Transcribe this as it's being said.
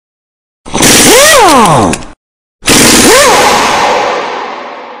How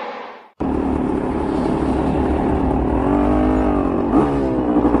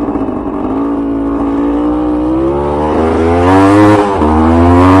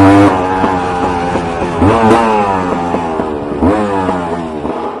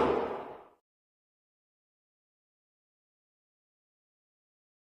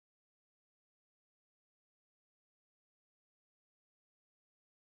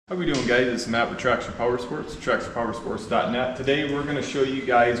we doing, guys? It's Matt with Powersports, TractionPowersports.net. Today we're going to show you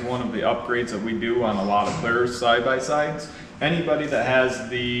guys one of the upgrades that we do on a lot of Polaris side-by-sides. Anybody that has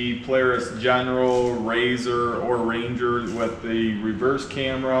the Polaris General, Razor, or Ranger with the reverse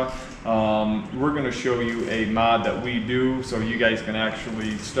camera, we're going to show you a mod that we do so you guys can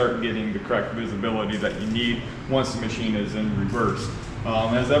actually start getting the correct visibility that you need once the machine is in reverse.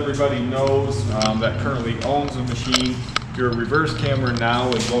 As everybody knows that currently owns a machine, your reverse camera now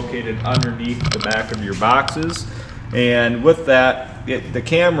is located underneath the back of your boxes, and with that the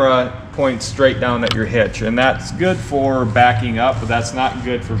camera points straight down at your hitch, and that's good for backing up, but that's not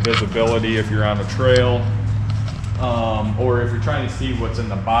good for visibility if you're on a trail or if you're trying to see what's in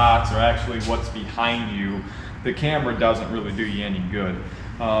the box or actually what's behind you. The camera doesn't really do you any good.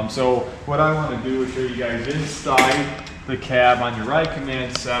 So what I want to do is show you guys inside the cab on your ride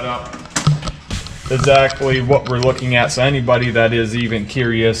command setup exactly what we're looking at. So anybody that is even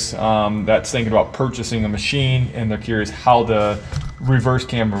curious, that's thinking about purchasing a machine and they're curious how the reverse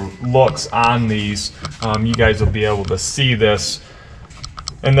camera looks on these, you guys will be able to see this.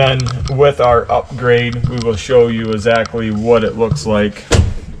 And then with our upgrade, we will show you exactly what it looks like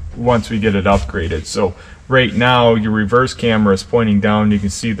once we get it upgraded. So right now your reverse camera is pointing down, you can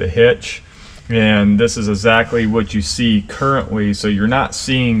see the hitch, and this is exactly what you see currently. So you're not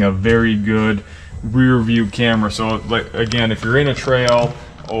seeing a very good rear view camera. So like, again, if you're in a trail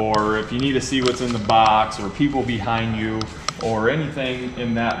or if you need to see what's in the box or people behind you or anything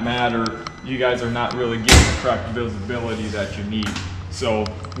in that matter, you guys are not really getting the correct visibility that you need. So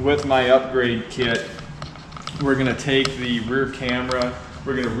with my upgrade kit, we're going to take the rear camera,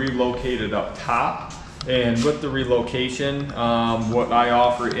 we're going to relocate it up top, and with the relocation, what I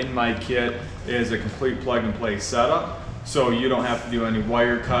offer in my kit is a complete plug and play setup. So you don't have to do any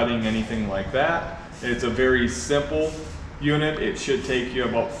wire cutting, anything like that. It's a very simple unit. It should take you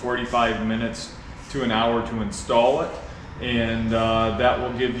about 45 minutes to an hour to install it, and that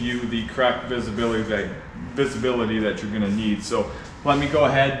will give you the correct visibility that you're going to need. So let me go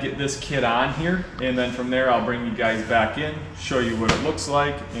ahead, get this kit on here, and then from there I'll bring you guys back in, show you what it looks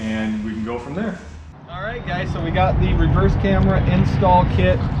like, and we can go from there. Alright guys, so we got the reverse camera install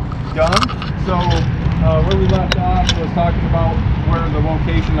kit done. So where we left off was talking about where the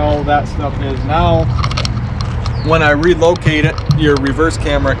location, all of that stuff is. Now, when I relocate it, your reverse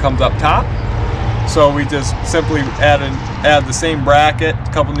camera comes up top. So we just simply add the same bracket,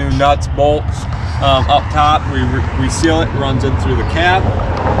 a couple new nuts, bolts up top. We seal it, runs in through the cab.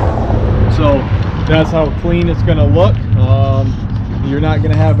 So that's how clean it's going to look. You're not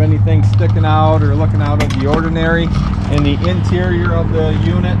going to have anything sticking out or looking out of the ordinary. In the interior of the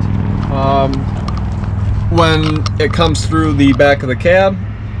unit, when it comes through the back of the cab,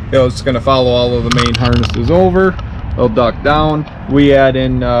 it's going to follow all of the main harnesses over. It'll duck down. We add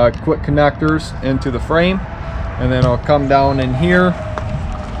in quick connectors into the frame, and then it'll come down in here.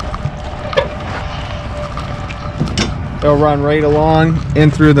 It'll run right along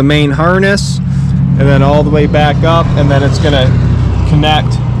in through the main harness, and then all the way back up, and then it's going to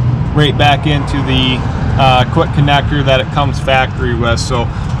connect right back into the quick connector that it comes factory with. So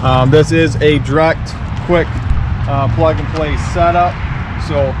this is a direct quick plug and play setup.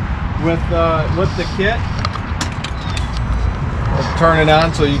 So with the kit, I'll turn it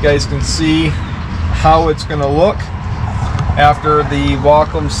on so you guys can see how it's going to look after the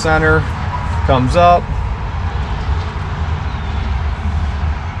welcome center comes up.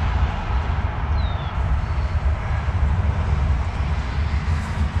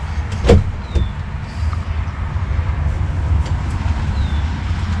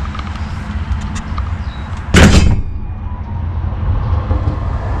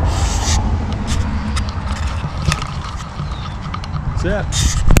 That's it.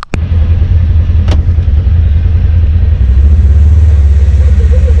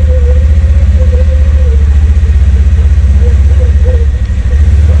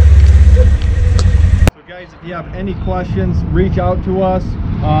 So guys, if you have any questions, reach out to us.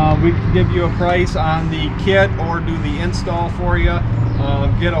 We can give you a price on the kit or do the install for you.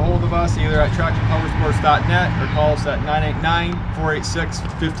 Get a hold of us either at TractionPowersports.net or call us at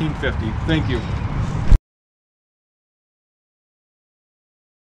 989-486-1550. Thank you.